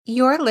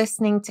You're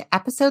listening to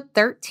episode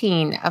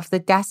 13 of the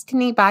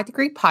Destiny by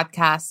Degree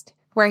podcast,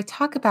 where I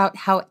talk about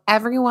how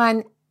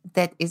everyone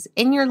that is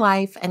in your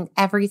life and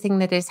everything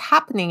that is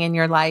happening in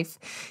your life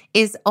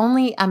is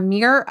only a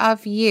mirror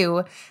of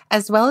you,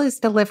 as well as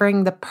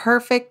delivering the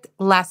perfect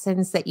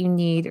lessons that you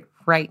need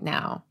right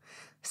now.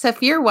 So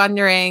if you're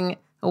wondering,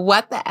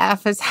 what the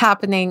F is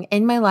happening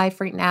in my life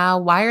right now?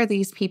 Why are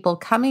these people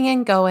coming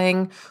and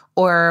going?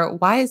 Or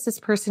why is this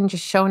person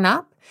just shown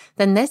up?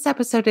 Then this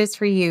episode is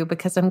for you,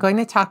 because I'm going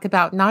to talk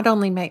about not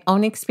only my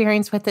own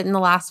experience with it in the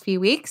last few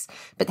weeks,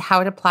 but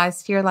how it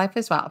applies to your life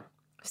as well.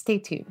 Stay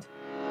tuned.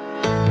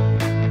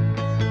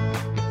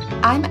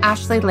 I'm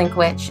Ashley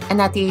Linkwich,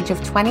 and at the age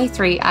of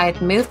 23, I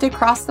had moved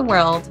across the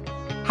world,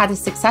 had a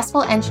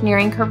successful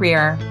engineering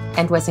career,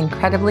 and was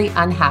incredibly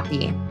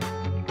unhappy.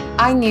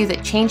 I knew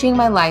that changing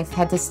my life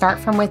had to start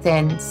from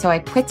within, so I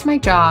quit my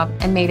job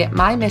and made it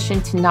my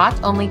mission to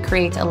not only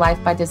create a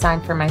life by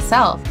design for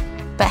myself,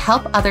 but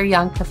help other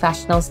young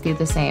professionals do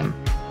the same.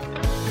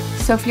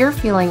 So if you're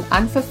feeling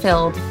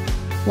unfulfilled,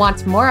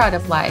 want more out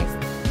of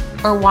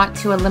life, or want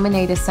to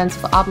eliminate a sense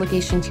of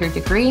obligation to your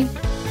degree,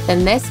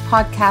 then this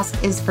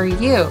podcast is for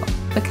you,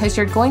 because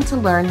you're going to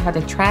learn how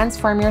to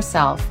transform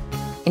yourself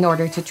in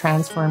order to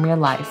transform your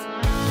life.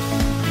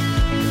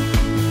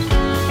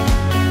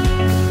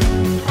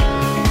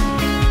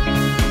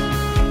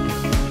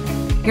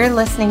 You're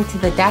listening to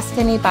the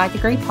Destiny by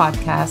Degree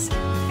podcast,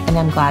 and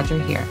I'm glad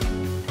you're here.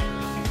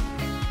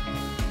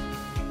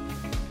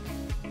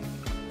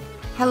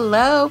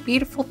 Hello,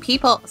 beautiful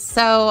people.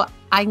 So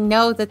I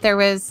know that there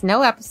was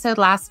no episode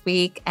last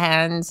week,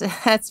 and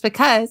that's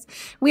because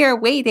we are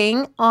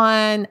waiting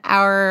on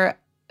our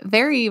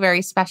very,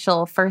 very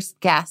special first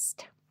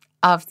guest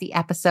of the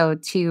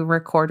episode to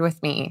record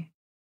with me.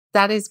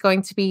 That is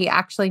going to be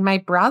actually my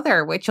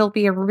brother, which will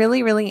be a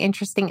really, really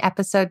interesting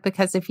episode,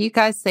 because if you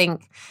guys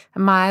think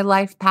my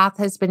life path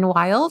has been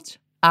wild,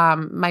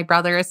 my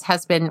brother's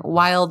has been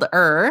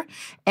wilder,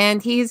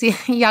 and he's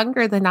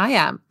younger than I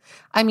am.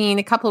 I mean,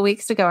 a couple of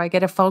weeks ago, I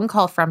get a phone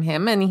call from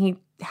him, and he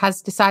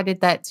has decided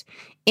that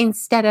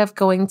instead of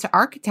going to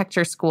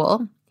architecture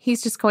school,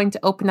 he's just going to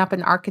open up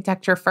an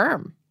architecture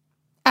firm,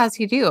 as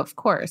you do, of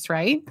course,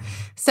 right?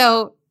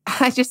 So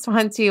I just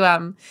want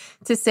to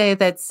say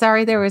that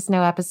sorry there was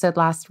no episode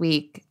last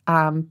week,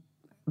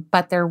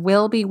 but there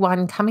will be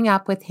one coming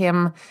up with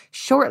him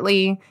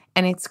shortly,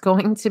 and it's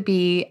going to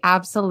be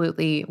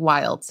absolutely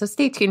wild. So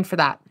stay tuned for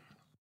that.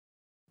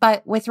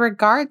 But with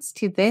regards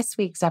to this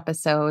week's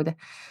episode,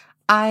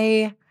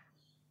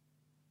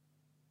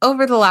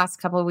 over the last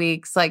couple of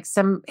weeks, like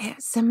some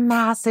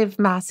massive,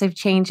 massive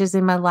changes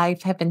in my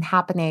life have been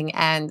happening.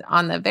 And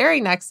on the very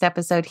next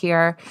episode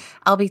here,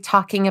 I'll be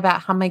talking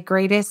about how my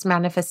greatest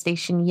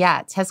manifestation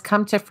yet has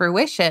come to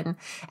fruition,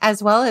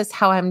 as well as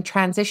how I'm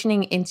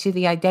transitioning into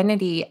the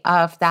identity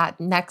of that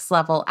next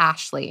level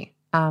Ashley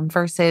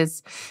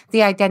versus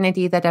the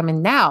identity that I'm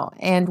in now,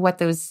 and what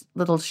those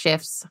little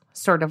shifts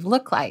sort of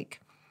look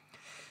like.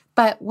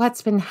 But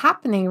what's been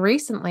happening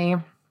recently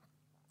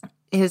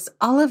is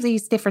all of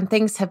these different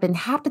things have been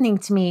happening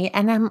to me,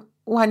 and I'm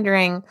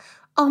wondering,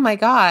 oh my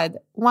God,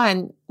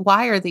 one,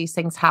 why are these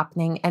things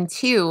happening? And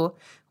two,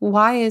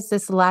 why is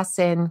this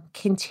lesson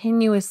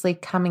continuously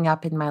coming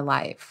up in my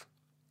life?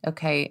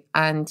 Okay.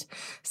 And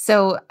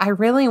so I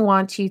really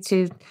want you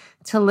to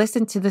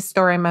listen to the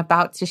story I'm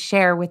about to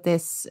share with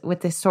this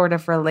sort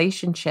of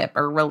relationship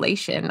or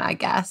relation, I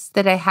guess,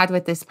 that I had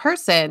with this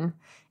person.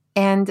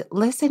 And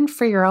listen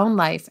for your own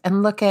life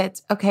and look at,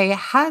 okay,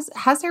 have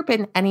there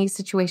been any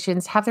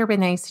situations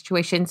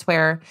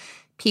where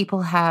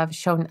people have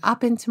shown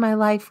up into my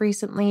life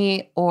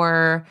recently,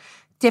 or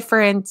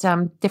different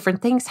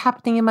things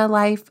happening in my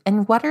life?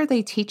 And what are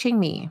they teaching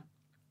me?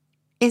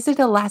 Is it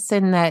a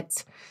lesson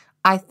that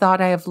I thought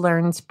I have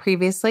learned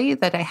previously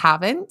that I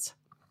haven't?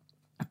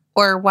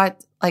 Or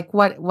what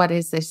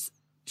is this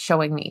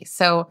showing me?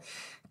 So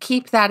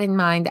keep that in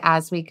mind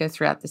as we go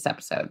throughout this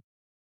episode.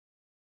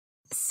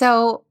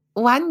 So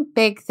one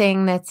big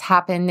thing that's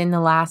happened in the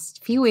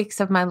last few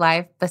weeks of my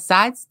life,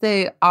 besides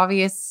the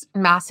obvious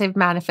massive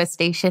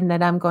manifestation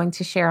that I'm going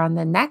to share on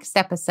the next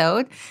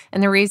episode,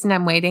 and the reason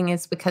I'm waiting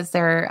is because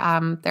there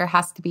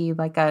has to be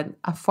like a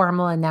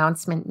formal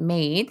announcement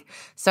made.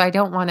 So I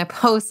don't want to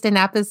post an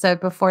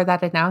episode before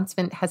that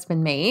announcement has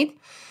been made.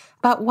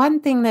 But one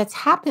thing that's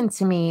happened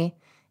to me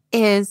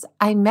is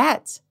I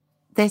met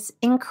this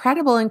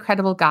incredible,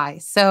 incredible guy.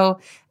 So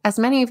as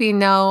many of you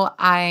know,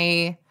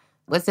 I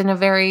was in a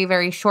very,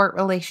 very short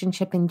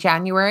relationship in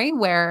January,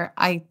 where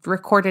I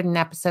recorded an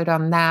episode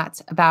on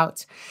that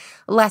about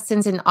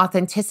lessons in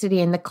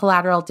authenticity and the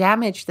collateral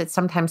damage that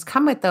sometimes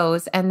come with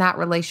those. And that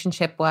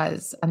relationship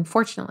was,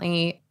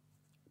 unfortunately,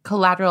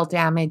 collateral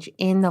damage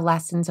in the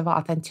lessons of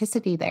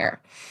authenticity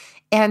there.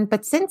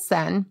 But since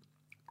then,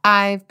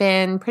 I've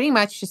been pretty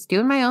much just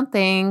doing my own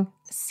thing,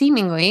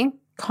 seemingly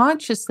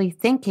consciously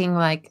thinking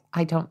like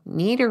I don't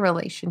need a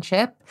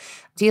relationship,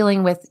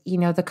 dealing with,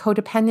 the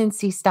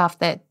codependency stuff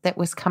that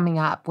was coming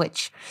up,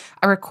 which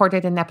I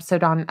recorded an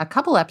episode on a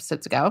couple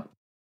episodes ago.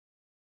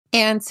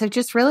 And so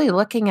just really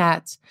looking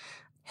at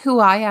who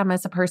I am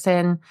as a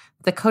person,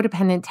 the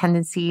codependent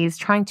tendencies,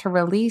 trying to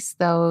release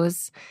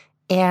those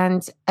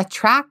and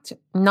attract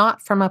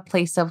not from a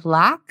place of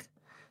lack,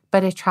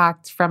 but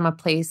attract from a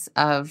place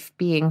of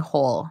being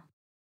whole.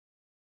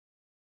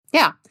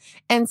 Yeah.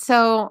 And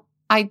so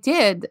I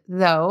did,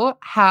 though,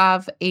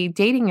 have a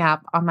dating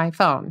app on my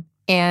phone.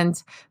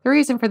 And the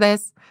reason for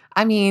this,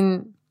 I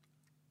mean,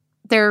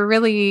 there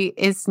really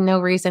is no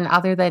reason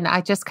other than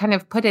I just kind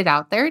of put it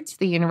out there to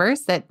the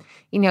universe that,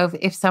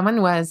 if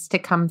someone was to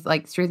come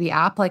like through the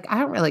app, like I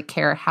don't really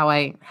care how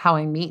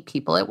I meet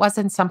people. It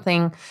wasn't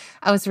something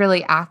I was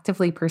really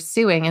actively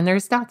pursuing. And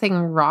there's nothing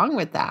wrong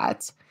with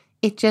that.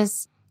 It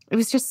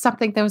was just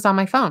something that was on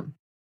my phone.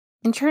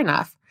 And sure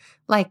enough,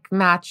 like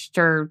matched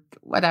or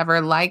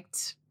whatever,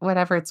 liked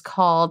whatever it's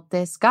called,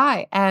 this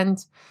guy.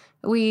 And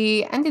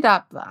we ended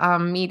up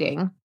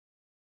meeting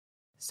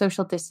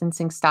social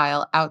distancing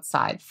style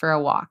outside for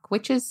a walk,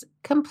 which is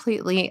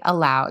completely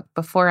allowed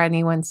before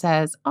anyone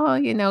says, oh,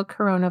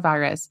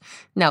 coronavirus.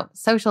 No,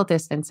 social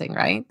distancing,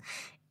 right?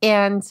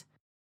 And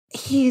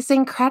he's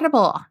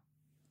incredible.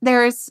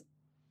 There's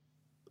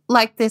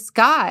like this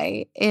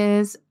guy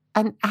is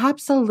an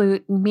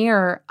absolute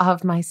mirror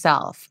of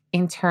myself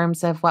in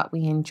terms of what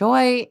we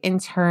enjoy, in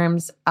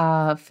terms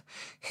of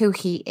who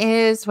he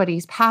is, what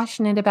he's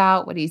passionate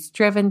about, what he's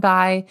driven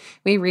by.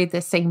 We read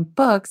the same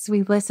books,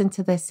 we listen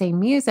to the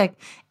same music.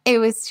 It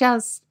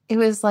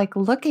was like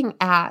looking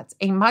at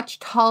a much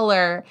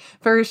taller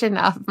version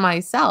of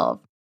myself,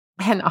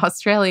 an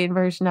Australian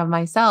version of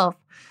myself.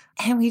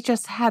 And we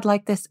just had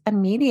like this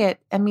immediate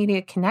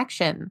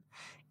connection.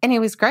 And it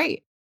was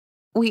great.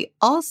 We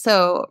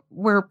also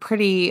were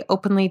pretty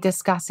openly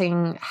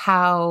discussing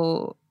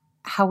how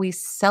we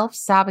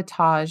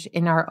self-sabotage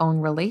in our own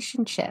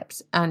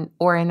relationships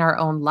or in our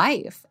own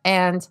life.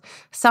 And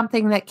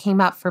something that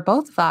came up for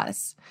both of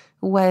us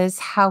was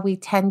how we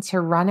tend to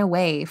run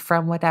away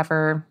from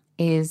whatever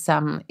is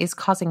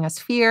causing us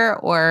fear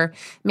or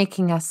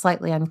making us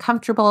slightly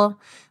uncomfortable,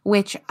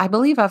 which I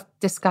believe I've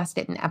discussed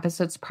it in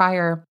episodes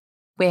prior,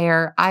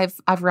 where I've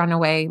run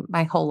away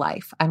my whole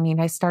life. I mean,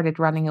 I started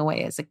running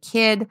away as a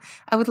kid.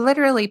 I would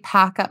literally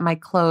pack up my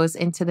clothes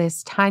into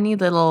this tiny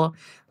little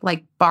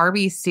like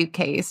Barbie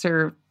suitcase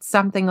or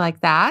something like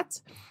that.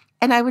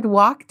 And I would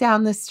walk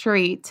down the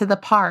street to the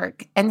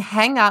park and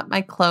hang up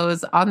my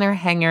clothes on their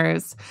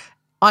hangers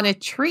on a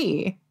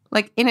tree,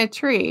 like in a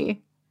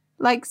tree.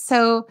 Like,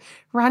 so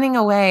running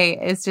away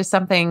is just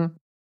something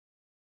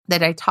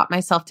that I taught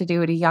myself to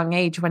do at a young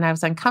age when I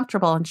was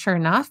uncomfortable. And sure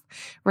enough,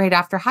 right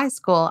after high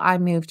school, I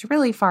moved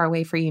really far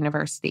away for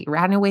university,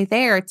 ran away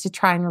there to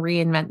try and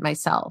reinvent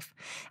myself.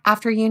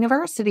 After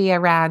university, I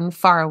ran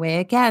far away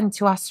again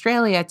to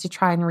Australia to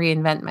try and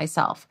reinvent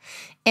myself.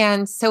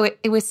 And so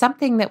it was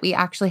something that we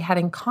actually had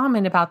in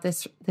common about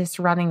this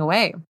running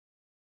away.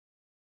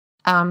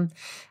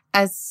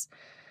 As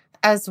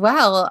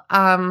well,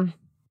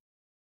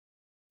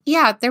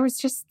 yeah, there was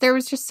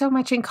just so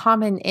much in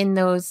common in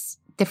those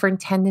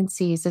different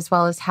tendencies, as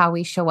well as how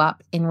we show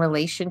up in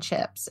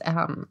relationships,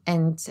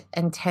 and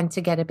tend to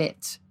get a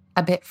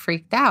bit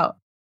freaked out.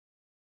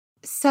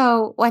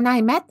 So when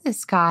I met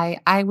this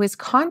guy, I was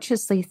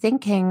consciously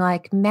thinking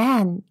like,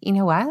 man, you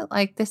know what?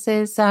 Like this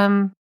is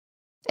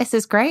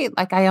great.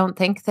 Like I don't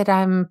think that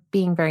I'm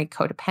being very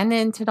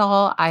codependent at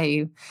all.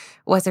 I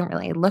wasn't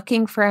really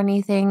looking for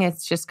anything.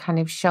 It's just kind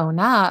of shown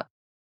up.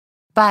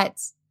 But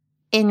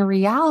in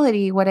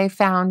reality, what I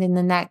found in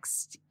the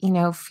next,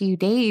 few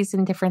days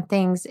and different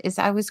things is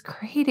I was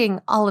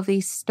creating all of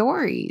these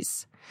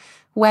stories,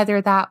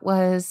 whether that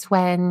was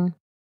when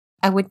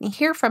I wouldn't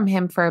hear from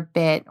him for a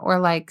bit or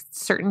like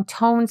certain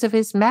tones of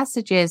his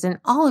messages and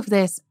all of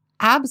this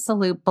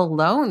absolute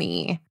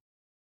baloney.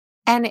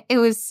 And it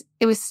was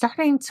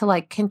starting to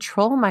like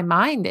control my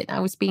mind and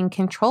I was being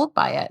controlled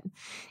by it.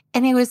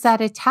 And it was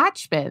that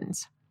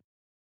attachment.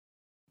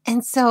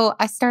 And so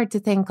I started to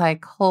think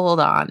like, hold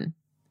on.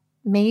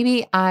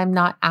 Maybe I'm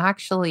not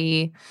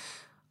actually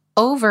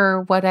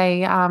over what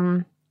I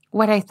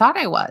thought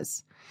I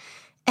was.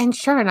 And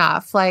sure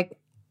enough, like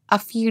a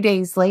few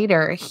days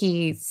later,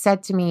 he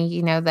said to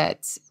me,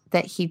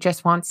 that he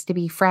just wants to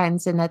be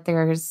friends and that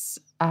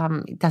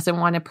doesn't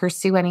want to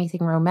pursue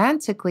anything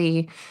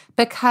romantically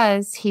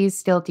because he's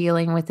still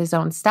dealing with his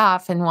own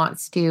stuff and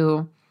wants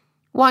to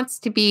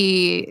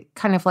be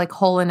kind of like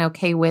whole and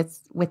okay with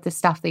the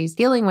stuff that he's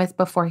dealing with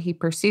before he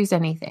pursues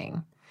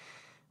anything.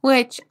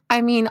 Which,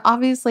 I mean,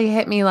 obviously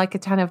hit me like a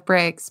ton of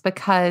bricks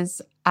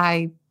because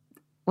I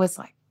was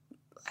like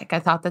I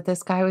thought that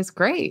this guy was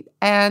great.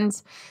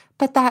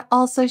 But that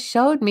also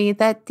showed me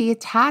that the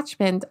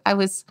attachment, I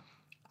was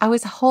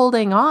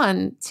holding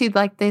on to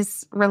like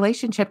this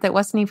relationship that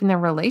wasn't even a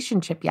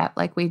relationship yet.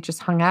 Like we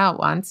just hung out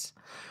once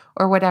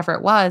or whatever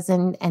it was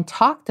and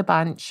talked a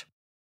bunch.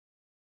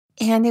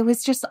 And it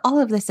was just all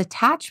of this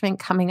attachment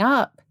coming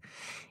up.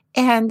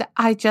 And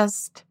I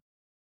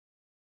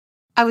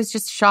was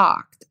just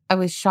shocked. I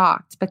was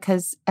shocked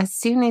because as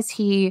soon as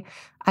he,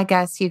 I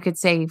guess you could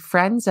say,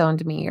 friend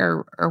zoned me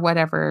or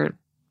whatever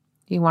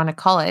you want to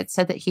call it,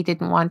 said that he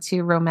didn't want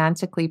to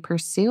romantically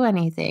pursue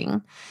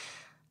anything,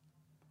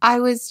 I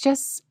was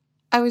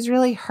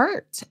really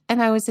hurt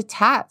and I was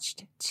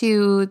attached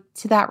to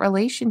that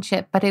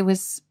relationship, but it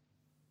was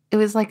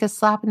like a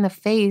slap in the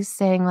face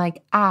saying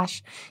like,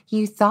 Ash,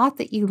 you thought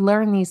that you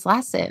learned these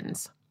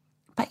lessons,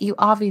 but you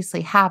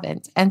obviously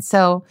haven't. And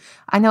so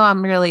I know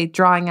I'm really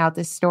drawing out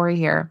this story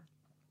here.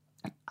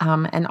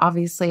 And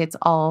obviously it's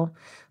all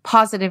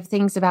positive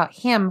things about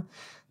him,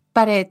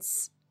 but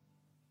it's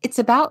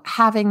about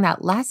having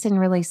that lesson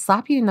really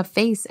slap you in the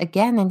face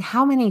again. And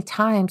how many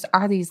times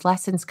are these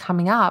lessons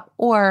coming up?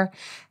 Or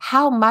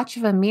how much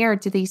of a mirror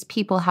do these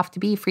people have to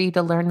be for you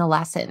to learn the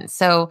lesson?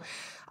 So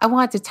I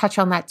wanted to touch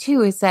on that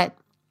too, is that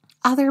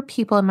other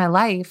people in my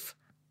life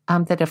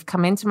that have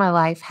come into my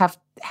life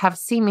have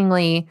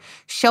seemingly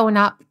shown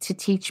up to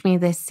teach me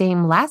this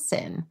same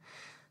lesson.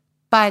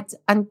 But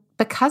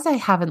because I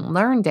haven't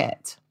learned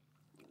it,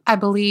 I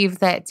believe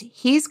that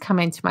he's come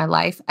into my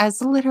life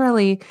as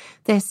literally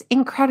this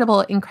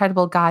incredible,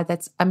 incredible guy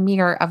that's a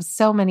mirror of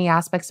so many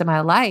aspects of my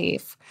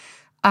life,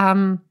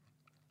 and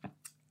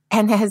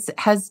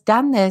has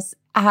done this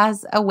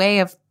as a way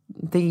of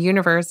the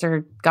universe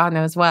or God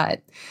knows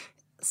what,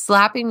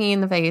 slapping me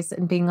in the face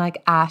and being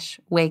like, Ash,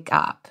 wake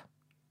up.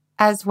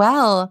 As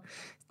well,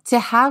 to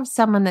have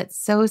someone that's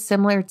so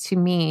similar to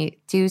me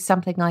do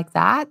something like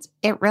that,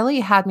 it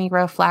really had me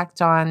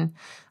reflect on,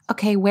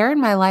 okay, where in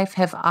my life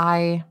have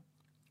I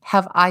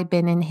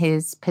been in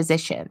his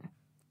position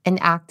and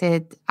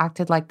acted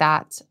like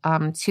that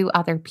to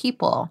other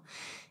people,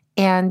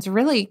 and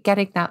really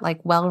getting that like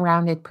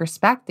well-rounded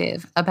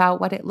perspective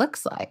about what it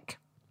looks like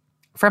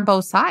from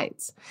both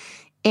sides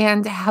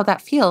and how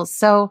that feels.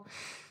 So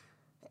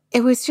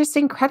it was just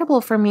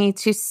incredible for me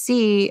to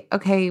see,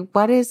 okay,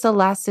 what is the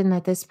lesson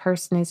that this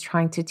person is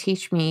trying to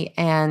teach me?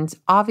 And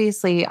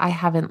obviously I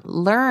haven't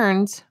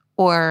learned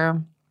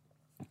or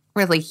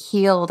really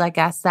healed, I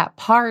guess, that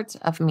part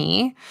of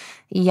me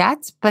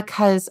yet,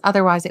 because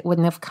otherwise it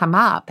wouldn't have come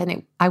up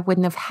and I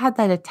wouldn't have had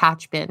that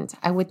attachment.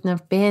 I wouldn't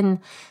have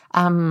been,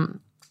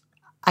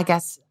 I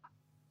guess,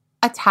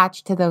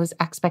 attached to those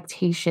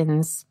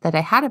expectations that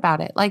I had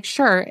about it. Like,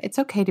 sure, it's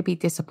okay to be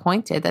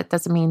disappointed. That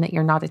doesn't mean that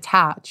you're not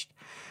attached.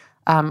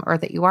 Or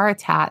that you are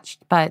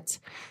attached, but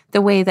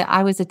the way that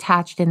I was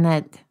attached in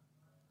that,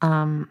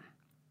 a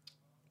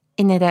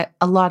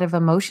lot of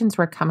emotions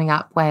were coming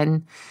up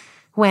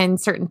when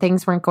certain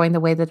things weren't going the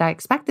way that I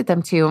expected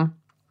them to,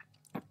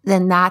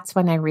 then that's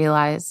when I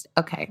realized,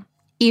 okay,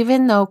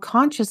 even though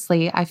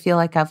consciously I feel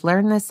like I've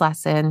learned this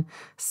lesson,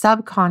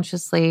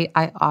 subconsciously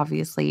I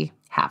obviously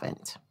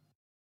haven't.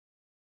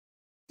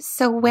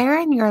 So where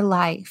in your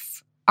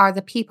life are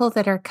the people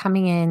that are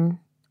coming in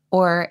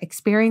or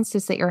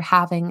experiences that you're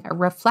having a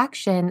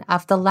reflection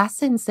of the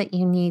lessons that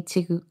you need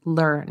to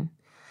learn?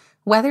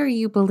 Whether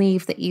you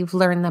believe that you've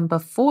learned them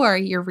before,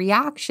 your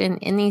reaction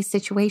in these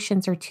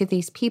situations or to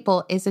these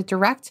people is a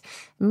direct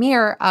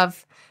mirror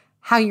of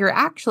how you're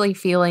actually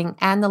feeling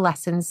and the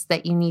lessons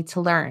that you need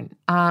to learn,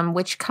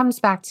 which comes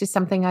back to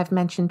something I've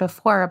mentioned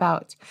before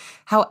about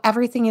how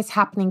everything is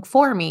happening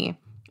for me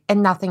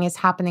and nothing is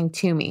happening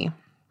to me.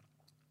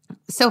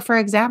 So for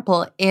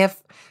example,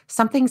 if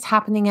something's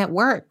happening at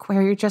work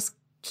where you just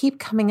keep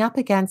coming up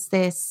against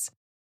these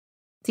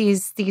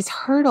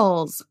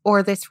hurdles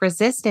or this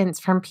resistance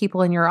from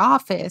people in your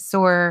office,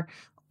 or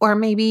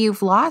maybe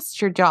you've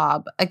lost your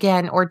job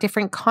again, or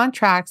different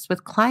contracts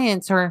with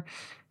clients, or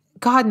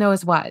God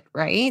knows what,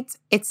 right?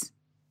 It's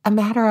a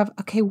matter of,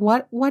 okay,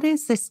 what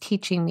is this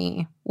teaching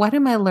me? What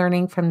am I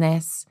learning from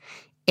this?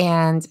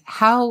 And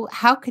how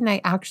can I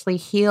actually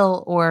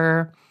heal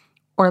or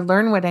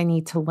learn what I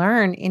need to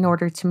learn in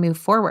order to move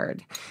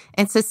forward?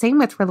 And it's the same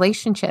with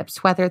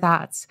relationships, whether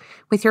that's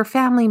with your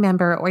family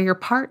member or your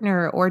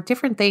partner or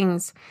different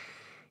things.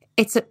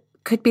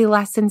 Could be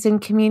lessons in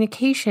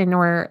communication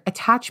or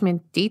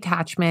attachment,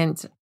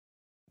 detachment,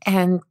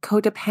 and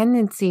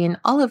codependency, and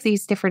all of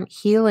these different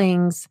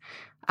healings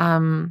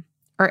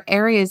or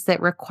areas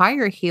that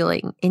require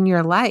healing in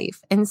your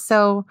life. And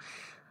so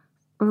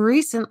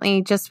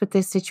recently, just with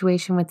this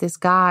situation with this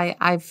guy,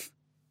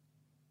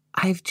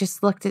 I've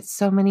just looked at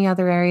so many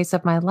other areas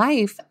of my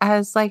life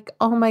as like,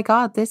 oh my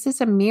God, this is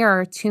a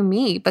mirror to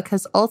me,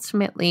 because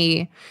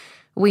ultimately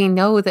we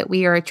know that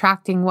we are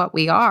attracting what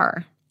we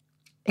are.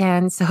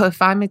 And so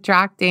if I'm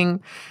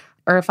attracting,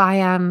 or if I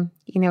am,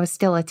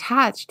 still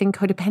attached and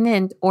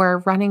codependent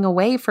or running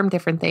away from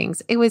different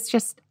things, it was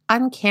just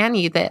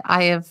uncanny that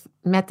I have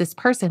met this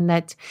person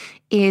that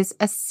is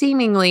a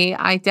seemingly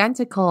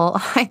identical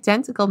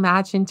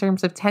match in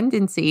terms of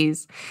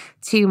tendencies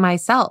to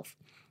myself,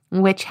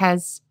 which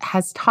has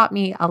taught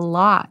me a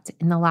lot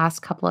in the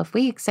last couple of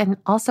weeks and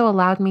also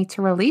allowed me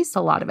to release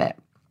a lot of it.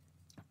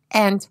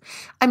 And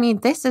I mean,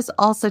 this is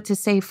also to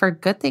say for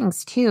good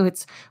things too.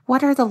 It's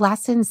what are the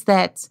lessons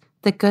that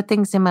the good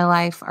things in my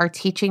life are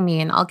teaching me?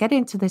 And I'll get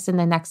into this in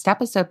the next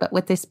episode, but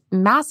with this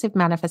massive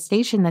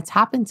manifestation that's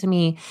happened to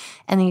me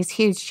and these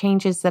huge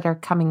changes that are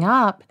coming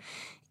up,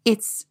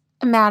 it's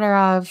a matter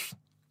of,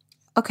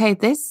 okay,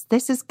 this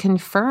is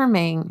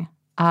confirming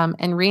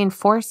and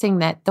reinforcing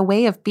that the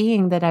way of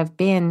being that I've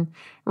been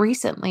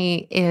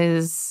recently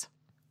is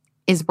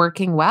is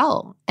working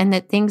well and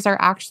that things are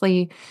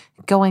actually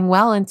going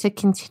well, and to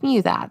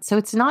continue that. So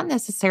it's not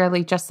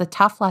necessarily just the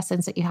tough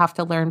lessons that you have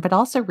to learn, but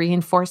also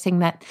reinforcing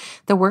that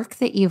the work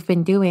that you've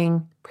been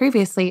doing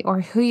previously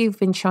or who you've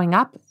been showing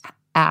up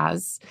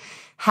as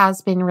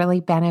has been really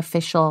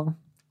beneficial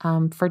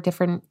for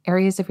different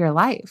areas of your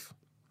life.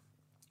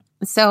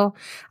 So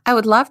I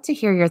would love to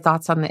hear your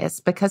thoughts on this,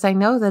 because I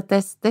know that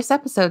this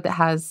episode that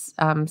has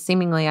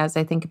seemingly, as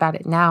I think about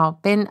it now,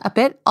 been a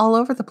bit all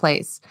over the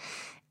place.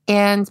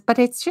 But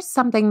it's just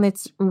something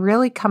that's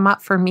really come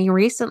up for me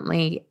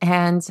recently.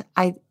 And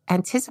I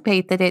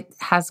anticipate that it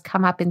has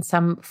come up in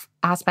some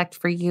aspect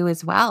for you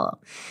as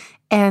well.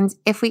 And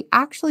if we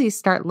actually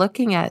start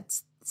looking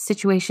at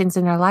situations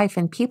in our life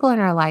and people in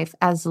our life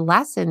as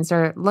lessons,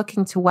 or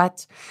looking to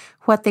what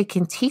they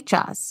can teach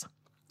us,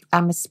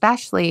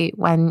 especially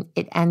when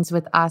it ends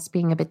with us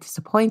being a bit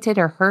disappointed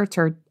or hurt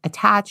or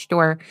attached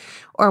or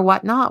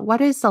whatnot,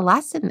 what is the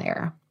lesson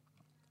there?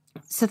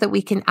 So that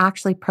we can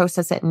actually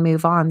process it and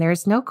move on.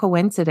 There's no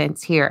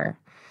coincidence here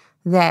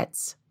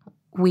that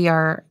we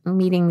are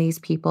meeting these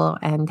people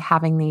and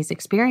having these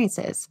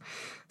experiences.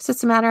 So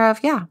it's a matter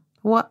of,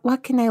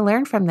 what can I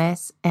learn from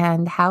this,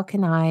 and how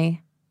can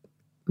I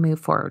move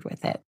forward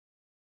with it?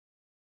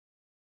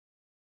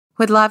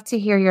 Would love to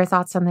hear your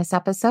thoughts on this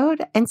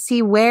episode and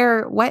see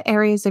what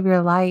areas of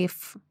your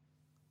life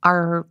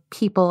are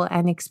people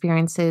and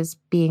experiences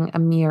being a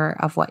mirror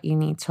of what you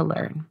need to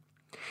learn.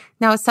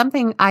 Now,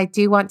 something I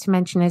do want to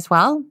mention as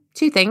well,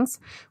 2 things.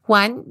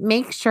 1,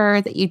 make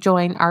sure that you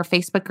join our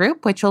Facebook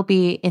group, which will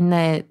be in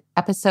the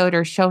episode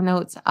or show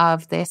notes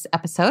of this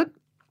episode.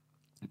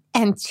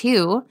 And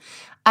 2,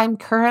 I'm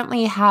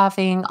currently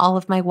having all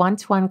of my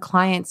one-to-one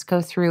clients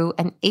go through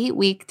an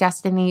 8-week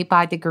Destiny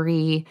by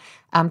Degree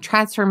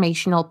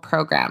transformational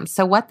program.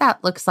 So what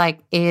that looks like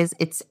is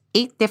it's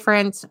 8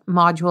 different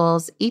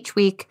modules each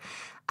week.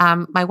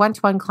 My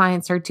one-to-one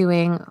clients are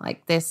doing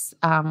like this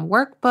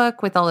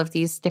workbook with all of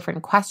these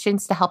different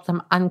questions to help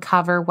them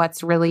uncover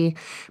what's really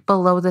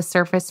below the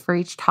surface for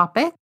each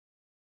topic,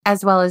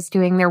 as well as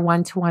doing their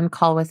one-to-one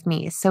call with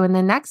me. So in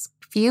the next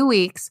few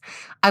weeks,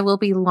 I will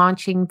be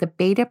launching the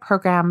beta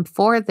program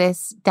for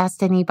this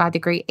Destiny by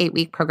Degree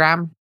 8-week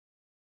program,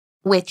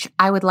 which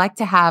I would like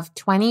to have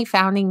 20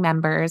 founding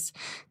members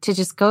to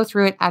just go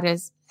through it at a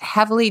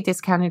heavily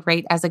discounted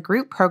rate as a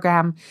group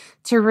program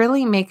to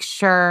really make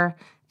sure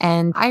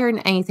and iron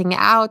anything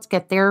out,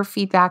 get their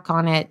feedback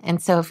on it.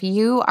 And so if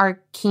you are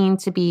keen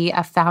to be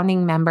a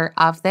founding member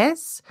of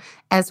this,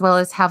 as well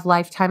as have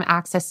lifetime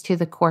access to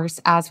the course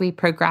as we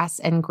progress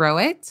and grow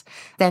it,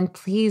 then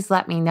please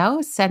let me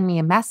know, send me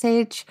a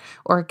message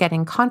or get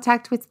in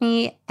contact with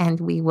me,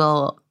 and we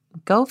will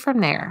go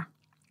from there.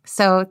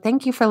 So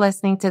thank you for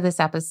listening to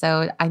this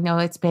episode. I know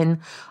it's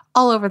been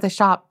all over the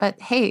shop, but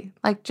hey,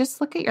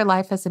 just look at your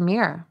life as a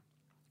mirror.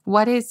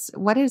 What is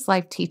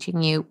life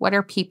teaching you? What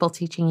are people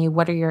teaching you?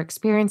 What are your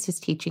experiences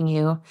teaching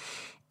you?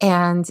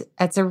 And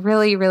it's a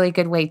really, really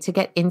good way to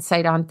get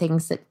insight on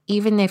things that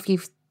even if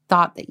you've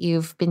thought that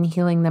you've been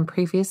healing them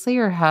previously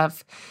or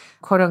have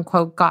quote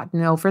unquote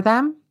gotten over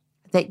them,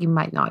 that you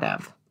might not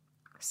have.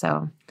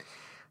 So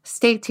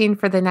stay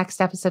tuned for the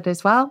next episode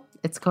as well.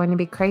 It's going to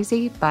be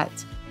crazy, but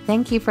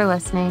thank you for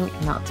listening,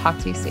 and I'll talk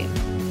to you soon.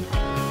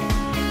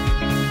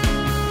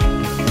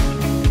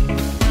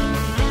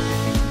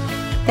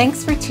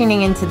 Thanks for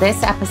tuning into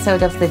this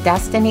episode of the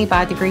Destiny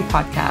by Degree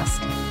podcast.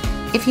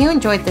 If you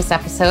enjoyed this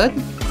episode,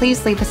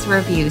 please leave us a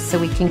review so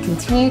we can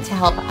continue to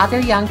help other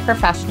young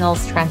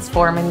professionals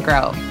transform and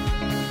grow.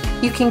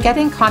 You can get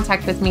in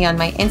contact with me on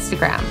my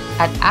Instagram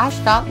at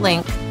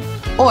ash.link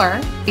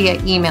or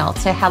via email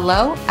to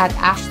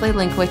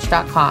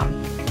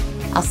hello@ashleylinkwich.com.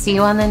 I'll see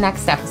you on the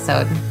next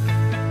episode.